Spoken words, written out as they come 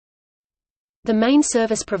The main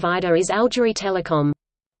service provider is Algeria Telecom.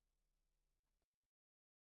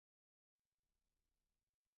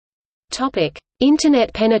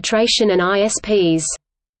 Internet penetration and ISPs.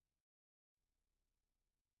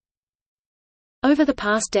 Over the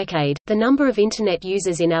past decade, the number of Internet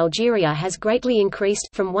users in Algeria has greatly increased,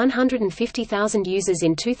 from 150,000 users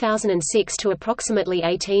in 2006 to approximately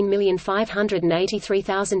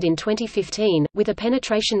 18,583,000 in 2015, with a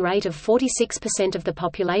penetration rate of 46% of the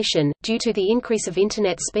population, due to the increase of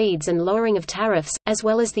Internet speeds and lowering of tariffs, as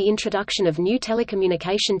well as the introduction of new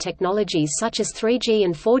telecommunication technologies such as 3G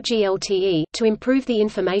and 4G LTE. To improve the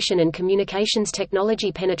information and communications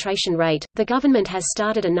technology penetration rate, the government has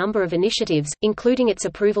started a number of initiatives, including its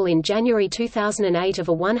approval in January 2008 of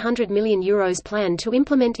a €100 million plan to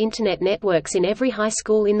implement Internet networks in every high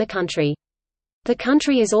school in the country. The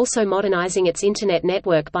country is also modernizing its Internet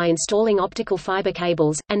network by installing optical fiber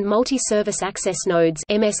cables, and multi-service access nodes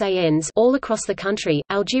 (MSANs) all across the country.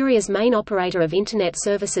 Algeria's main operator of Internet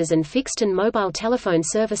services and fixed and mobile telephone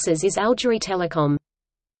services is Algeria Telecom.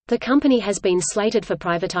 The company has been slated for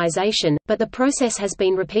privatization, but the process has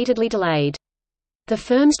been repeatedly delayed. The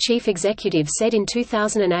firm's chief executive said in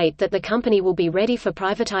 2008 that the company will be ready for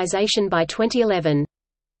privatization by 2011.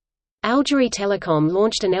 Algeria Telecom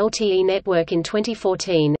launched an LTE network in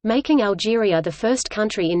 2014, making Algeria the first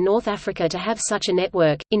country in North Africa to have such a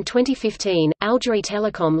network. In 2015, Algeria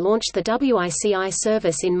Telecom launched the WICI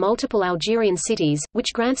service in multiple Algerian cities,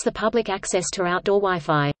 which grants the public access to outdoor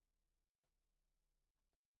Wi-Fi.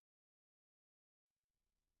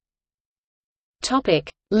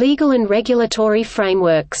 Legal and regulatory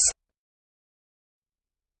frameworks.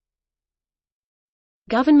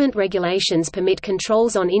 Government regulations permit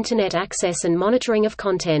controls on Internet access and monitoring of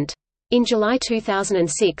content. In July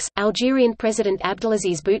 2006, Algerian President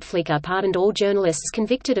Abdelaziz Bouteflika pardoned all journalists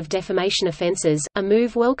convicted of defamation offences, a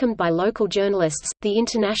move welcomed by local journalists, the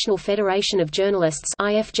International Federation of Journalists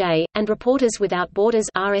 (IFJ), and Reporters Without Borders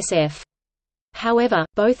 (RSF). However,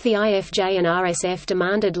 both the IFJ and RSF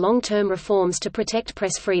demanded long-term reforms to protect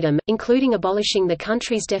press freedom, including abolishing the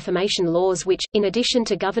country's defamation laws which, in addition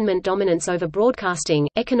to government dominance over broadcasting,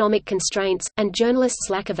 economic constraints, and journalists'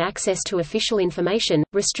 lack of access to official information,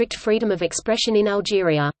 restrict freedom of expression in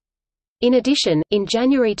Algeria. In addition, in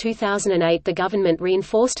January 2008 the government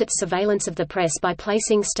reinforced its surveillance of the press by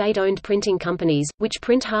placing state-owned printing companies, which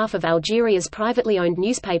print half of Algeria's privately owned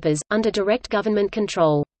newspapers, under direct government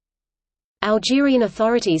control. Algerian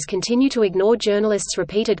authorities continue to ignore journalists'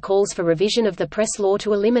 repeated calls for revision of the press law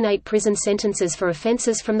to eliminate prison sentences for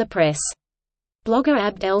offences from the press. Blogger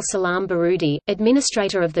Abd El Salam Baroudi,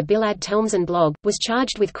 administrator of the Bilad Telmzin blog, was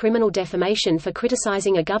charged with criminal defamation for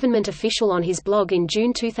criticizing a government official on his blog in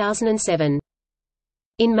June 2007.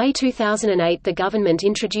 In May 2008 the government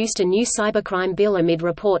introduced a new cybercrime bill amid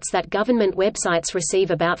reports that government websites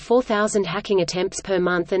receive about 4,000 hacking attempts per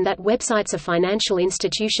month and that websites of financial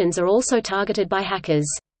institutions are also targeted by hackers.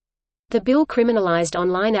 The bill criminalized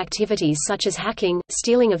online activities such as hacking,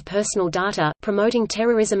 stealing of personal data, promoting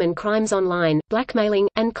terrorism and crimes online, blackmailing,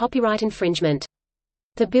 and copyright infringement.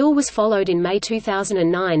 The bill was followed in May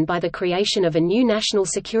 2009 by the creation of a new national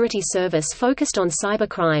security service focused on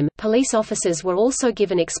cybercrime. Police officers were also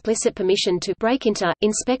given explicit permission to break into,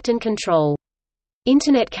 inspect and control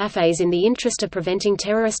Internet cafes in the interest of preventing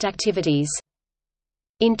terrorist activities.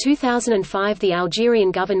 In 2005 the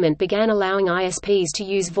Algerian government began allowing ISPs to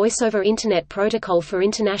use voice-over Internet protocol for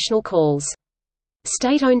international calls.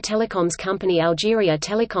 State-owned telecoms company Algeria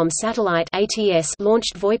Telecom Satellite (ATS)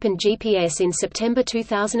 launched VoIP and GPS in September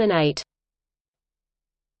 2008.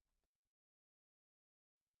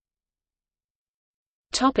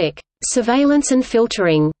 Topic: Surveillance and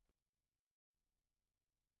filtering.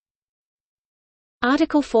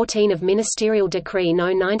 Article 14 of Ministerial Decree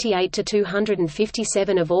No.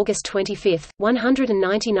 98/257 of August 25,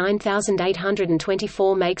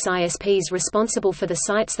 199,824 makes ISPs responsible for the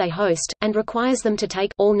sites they host, and requires them to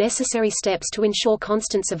take all necessary steps to ensure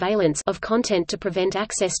constant surveillance of content to prevent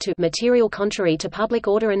access to material contrary to public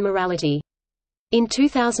order and morality. In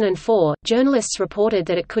 2004, journalists reported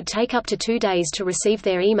that it could take up to 2 days to receive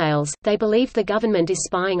their emails. They believed the government is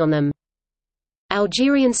spying on them.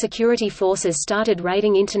 Algerian security forces started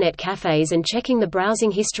raiding Internet cafes and checking the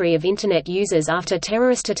browsing history of Internet users after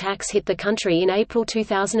terrorist attacks hit the country in April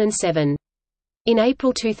 2007. In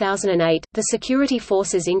April 2008, the security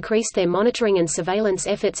forces increased their monitoring and surveillance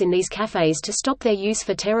efforts in these cafes to stop their use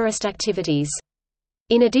for terrorist activities.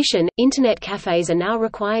 In addition, Internet cafes are now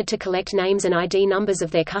required to collect names and ID numbers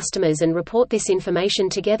of their customers and report this information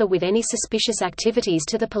together with any suspicious activities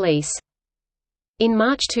to the police. In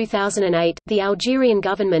March 2008, the Algerian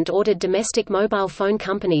government ordered domestic mobile phone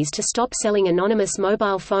companies to stop selling anonymous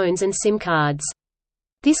mobile phones and SIM cards.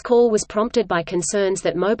 This call was prompted by concerns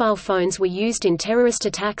that mobile phones were used in terrorist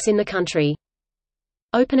attacks in the country.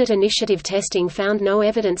 OpenIT initiative testing found no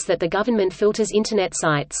evidence that the government filters Internet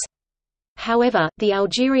sites. However, the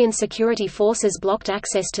Algerian security forces blocked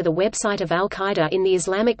access to the website of al-Qaeda in the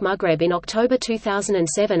Islamic Maghreb in October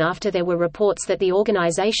 2007 after there were reports that the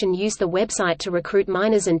organization used the website to recruit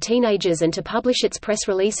minors and teenagers and to publish its press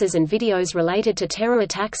releases and videos related to terror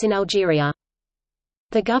attacks in Algeria.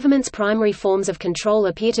 The government's primary forms of control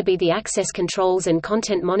appear to be the access controls and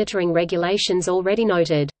content monitoring regulations already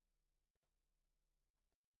noted.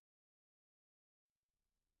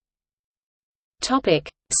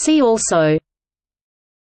 See also: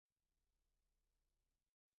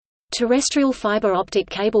 terrestrial fiber optic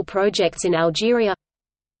cable projects in Algeria,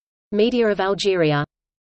 Media of Algeria.